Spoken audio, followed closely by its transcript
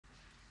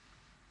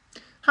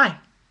Hi,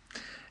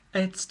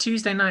 it's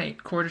Tuesday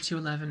night, quarter to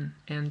 11,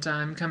 and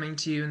I'm coming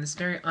to you in this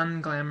very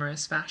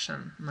unglamorous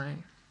fashion. My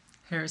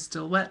hair is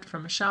still wet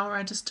from a shower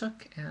I just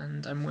took,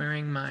 and I'm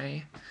wearing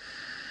my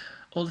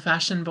old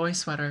fashioned boy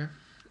sweater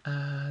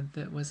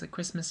that was a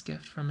Christmas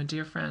gift from a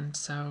dear friend,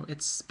 so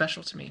it's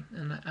special to me,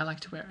 and I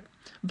like to wear it.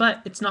 But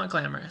it's not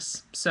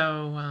glamorous,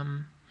 so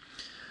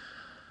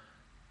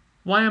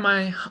why am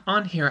I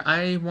on here?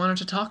 I wanted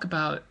to talk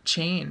about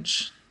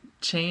change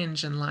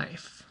in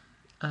life.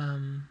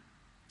 Um,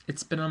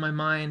 it's been on my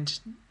mind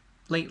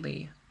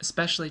lately,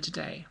 especially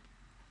today.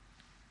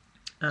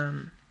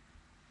 Um,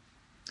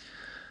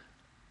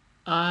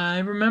 I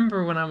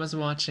remember when I was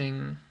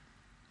watching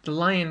The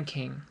Lion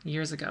King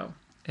years ago,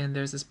 and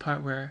there's this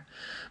part where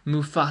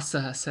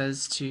Mufasa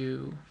says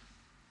to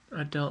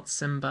adult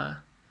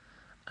Simba,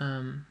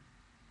 um,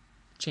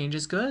 change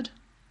is good.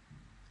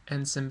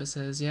 And Simba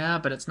says, yeah,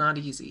 but it's not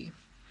easy.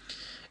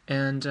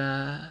 And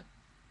I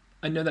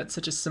know that's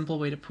such a simple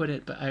way to put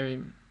it, but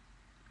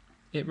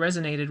it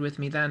resonated with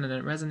me then and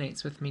it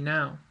resonates with me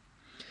now.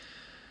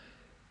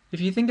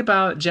 If you think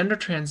about gender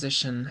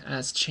transition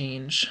as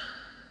change,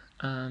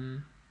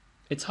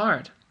 it's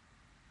hard.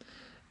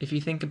 If you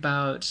think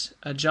about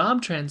a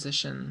job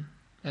transition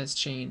as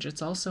change,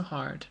 it's also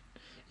hard.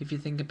 If you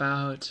think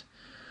about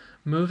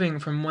moving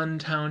from one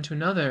town to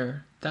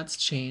another, that's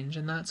change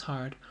and that's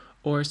hard.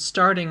 Or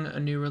starting a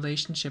new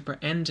relationship or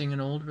ending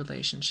an old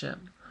relationship.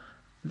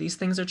 These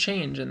things are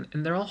change and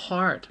they're all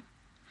hard.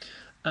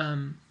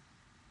 Um,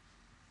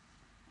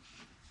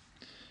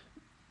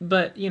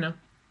 but,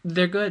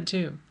 they're good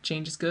too.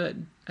 Change is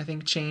good. I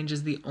think change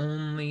is the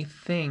only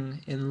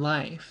thing in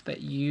life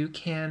that you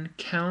can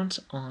count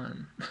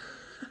on.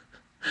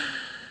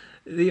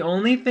 The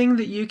only thing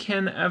that you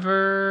can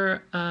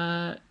ever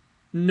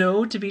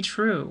know to be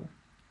true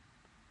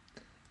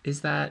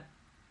is that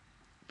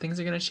things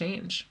are going to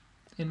change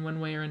in one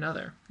way or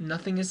another.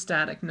 Nothing is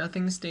static,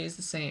 nothing stays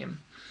the same.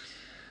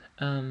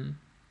 Um,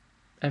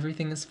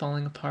 Everything is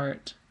falling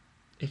apart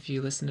if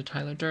you listen to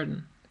Tyler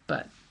Durden.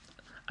 But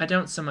I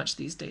don't so much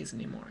these days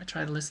anymore. I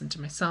try to listen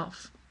to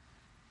myself.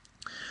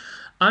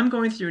 I'm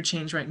going through a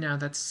change right now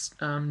that's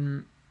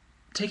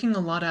taking a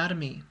lot out of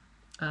me.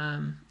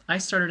 I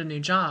started a new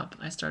job.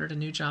 I started a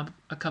new job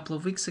a couple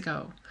of weeks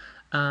ago.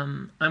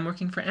 I'm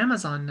working for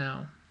Amazon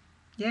now.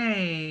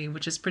 Yay,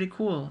 which is pretty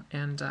cool.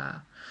 And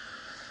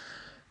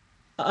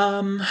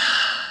um,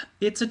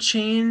 it's a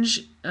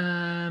change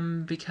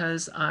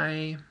because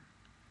I'm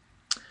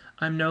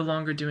no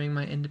longer doing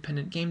my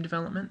independent game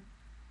development,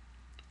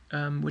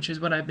 which is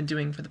what I've been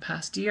doing for the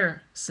past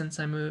year since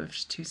I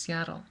moved to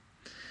Seattle.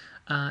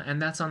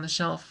 And that's on the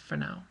shelf for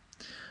now.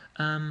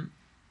 Um,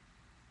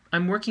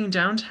 I'm working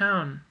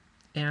downtown,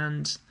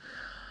 and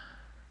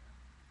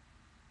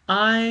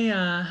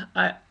I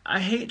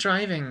hate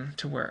driving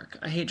to work.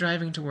 I hate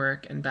driving to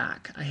work and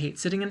back. I hate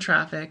sitting in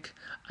traffic.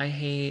 I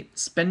hate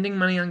spending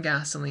money on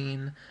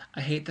gasoline.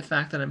 I hate the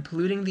fact that I'm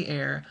polluting the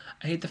air.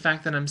 I hate the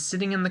fact that I'm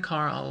sitting in the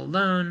car all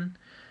alone,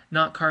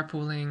 not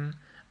carpooling.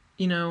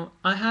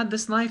 I had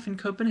this life in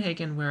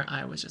Copenhagen where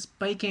I was just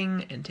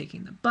biking and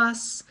taking the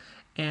bus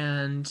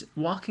and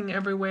walking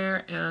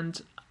everywhere,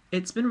 and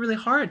it's been really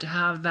hard to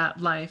have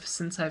that life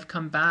since I've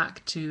come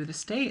back to the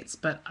States,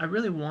 but I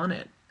really want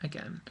it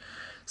again.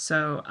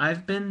 So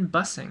I've been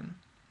busing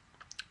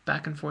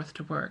back and forth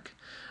to work.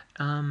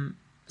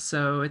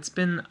 So it's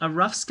been a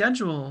rough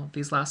schedule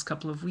these last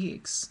couple of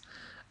weeks.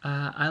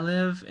 I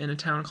live in a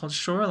town called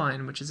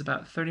Shoreline, which is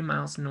about 30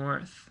 miles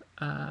north,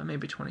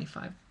 maybe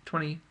 25,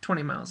 20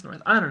 miles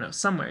north. I don't know,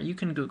 somewhere. You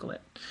can Google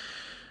it.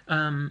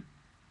 Um,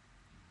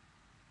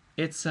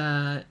 it's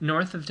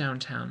north of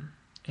downtown,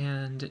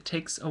 and it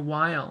takes a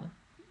while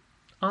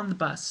on the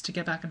bus to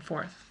get back and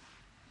forth.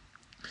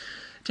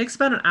 It takes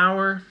about an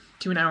hour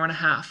to an hour and a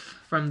half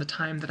from the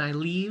time that I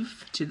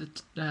leave to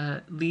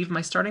leave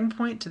my starting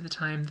point to the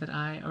time that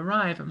I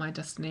arrive at my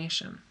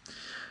destination.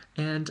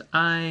 And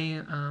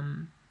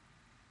I'm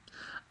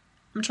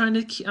trying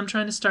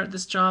to start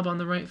this job on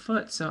the right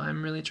foot, so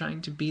I'm really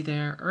trying to be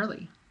there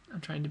early.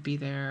 I'm trying to be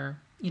there,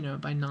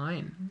 by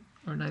 9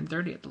 or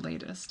 9:30 at the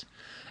latest.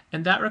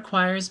 And that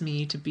requires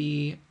me to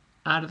be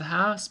out of the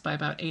house by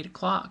about 8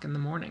 o'clock in the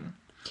morning.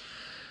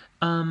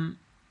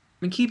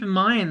 And keep in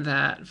mind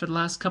that for the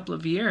last couple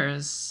of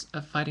years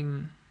of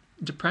fighting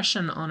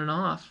depression on and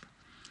off,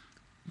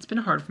 it's been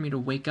hard for me to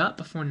wake up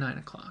before 9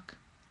 o'clock.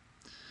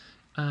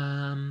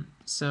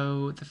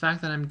 So the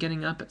fact that I'm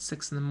getting up at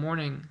 6 in the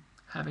morning,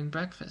 having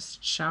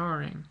breakfast,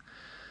 showering,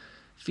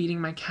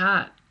 feeding my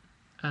cat,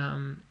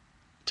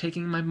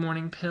 taking my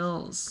morning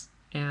pills,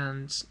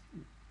 and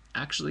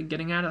actually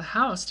getting out of the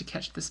house to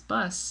catch this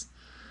bus,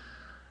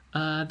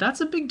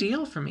 that's a big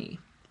deal for me.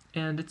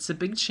 And it's a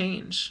big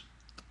change.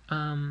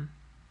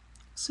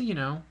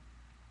 So,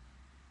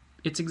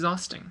 it's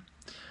exhausting.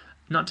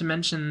 Not to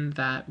mention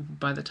that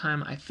by the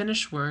time I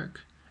finish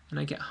work and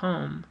I get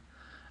home,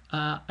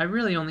 I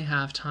really only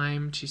have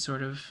time to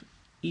sort of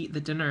eat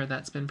the dinner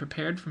that's been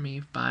prepared for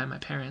me by my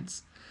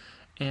parents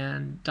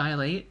and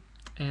dilate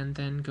and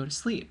then go to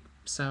sleep.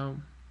 So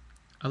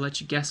I'll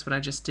let you guess what I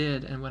just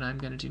did and what I'm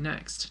going to do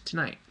next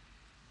tonight.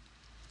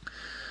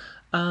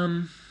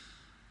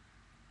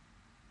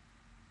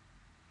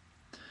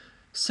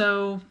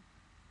 So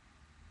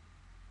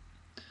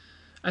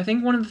I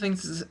think one of the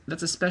things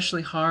that's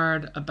especially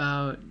hard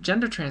about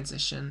gender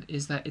transition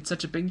is that it's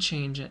such a big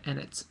change, and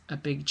it's a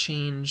big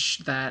change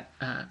that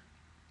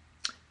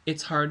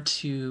it's hard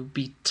to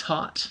be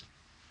taught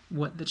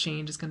what the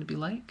change is going to be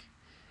like.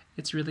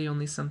 It's really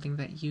only something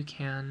that you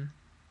can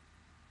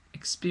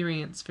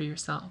experience for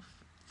yourself.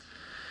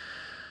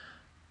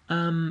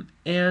 I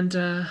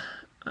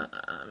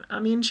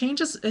mean,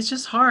 change is, it's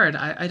just hard.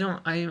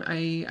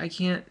 I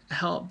can't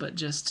help but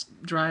just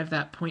drive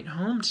that point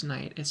home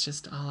tonight. It's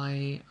just all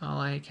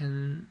I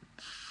can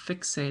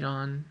fixate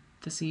on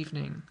this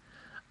evening.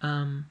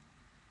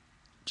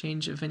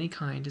 Change of any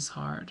kind is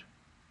hard.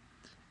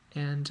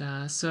 And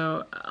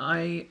so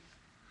I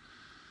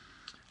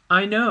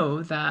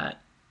know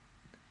that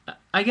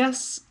I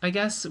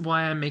guess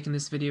why I'm making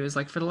this video is,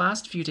 like, for the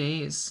last few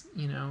days,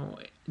 you know,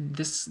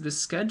 this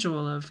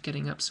schedule of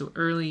getting up so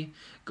early,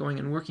 going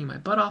and working my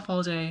butt off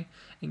all day,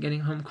 and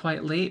getting home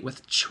quite late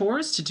with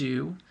chores to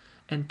do,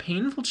 and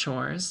painful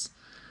chores,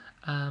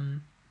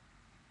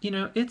 you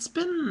know, it's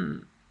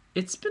been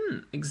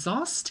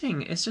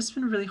exhausting. It's just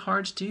been really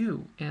hard to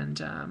do,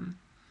 and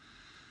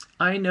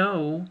I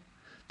know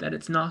that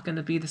it's not going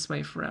to be this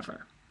way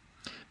forever,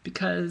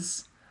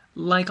 because,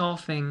 like all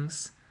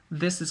things,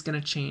 this is going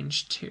to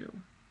change too.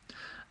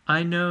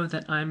 I know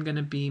that I'm going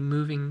to be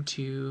moving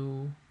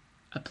to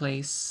a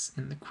place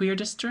in the queer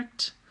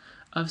district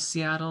of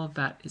Seattle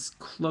that is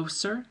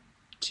closer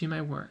to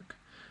my work,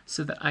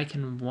 so that I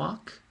can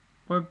walk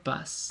or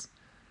bus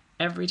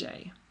every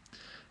day.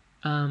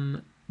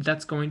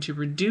 That's going to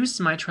reduce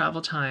my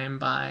travel time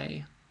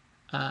by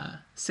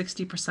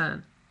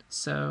 60%.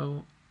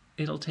 So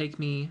it'll take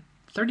me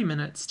 30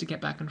 minutes to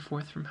get back and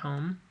forth from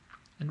home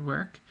and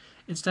work,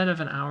 instead of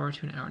an hour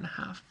to an hour and a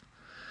half.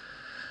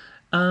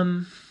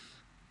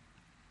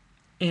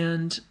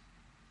 And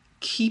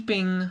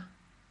keeping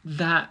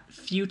that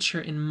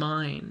future in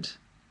mind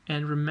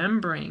and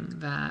remembering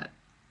that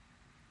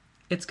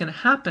it's going to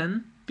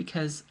happen,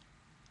 because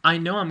I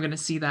know I'm going to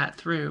see that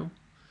through.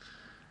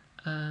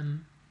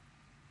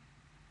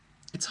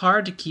 It's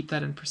hard to keep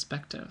that in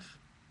perspective.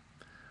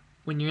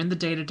 When you're in the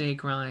day-to-day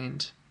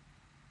grind,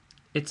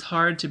 it's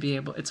hard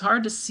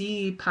to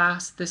see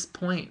past this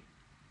point,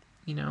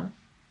 you know?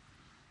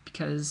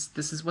 Because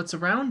this is what's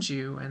around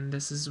you, and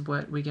this is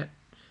what we get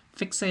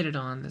fixated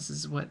on. This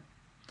is what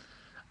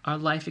our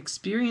life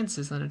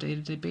experiences on a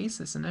day-to-day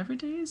basis, and every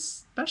day is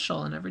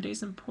special and every day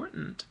is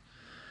important.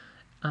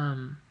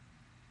 But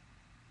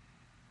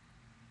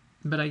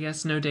I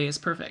guess no day is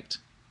perfect,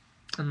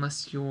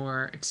 unless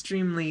you're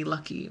extremely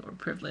lucky or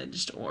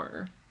privileged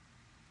or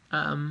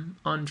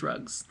on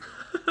drugs.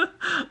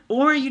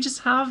 Or you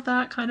just have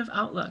that kind of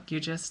outlook. You're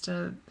just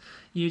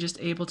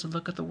able to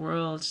look at the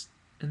world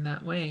in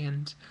that way,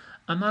 and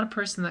I'm not a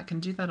person that can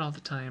do that all the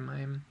time.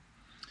 I'm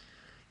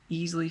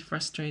easily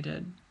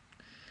frustrated,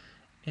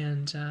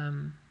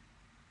 and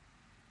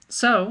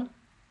so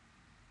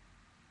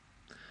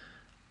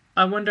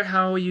I wonder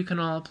how you can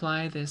all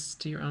apply this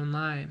to your own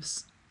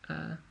lives,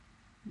 the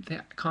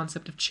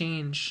concept of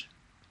change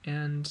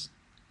and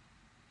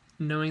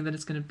knowing that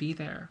it's going to be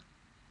there,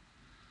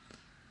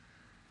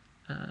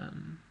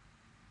 no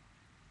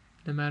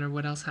matter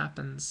what else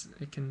happens.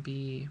 It can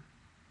be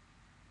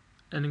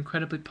an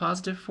incredibly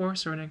positive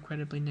force or an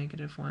incredibly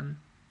negative one.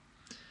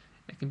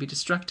 It can be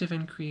destructive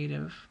and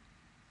creative.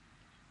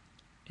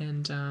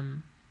 And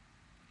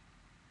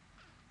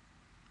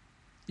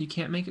you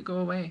can't make it go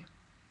away.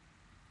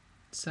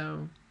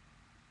 So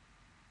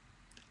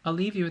I'll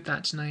leave you with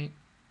that tonight.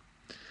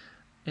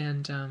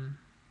 And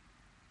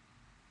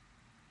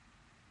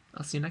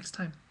I'll see you next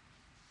time.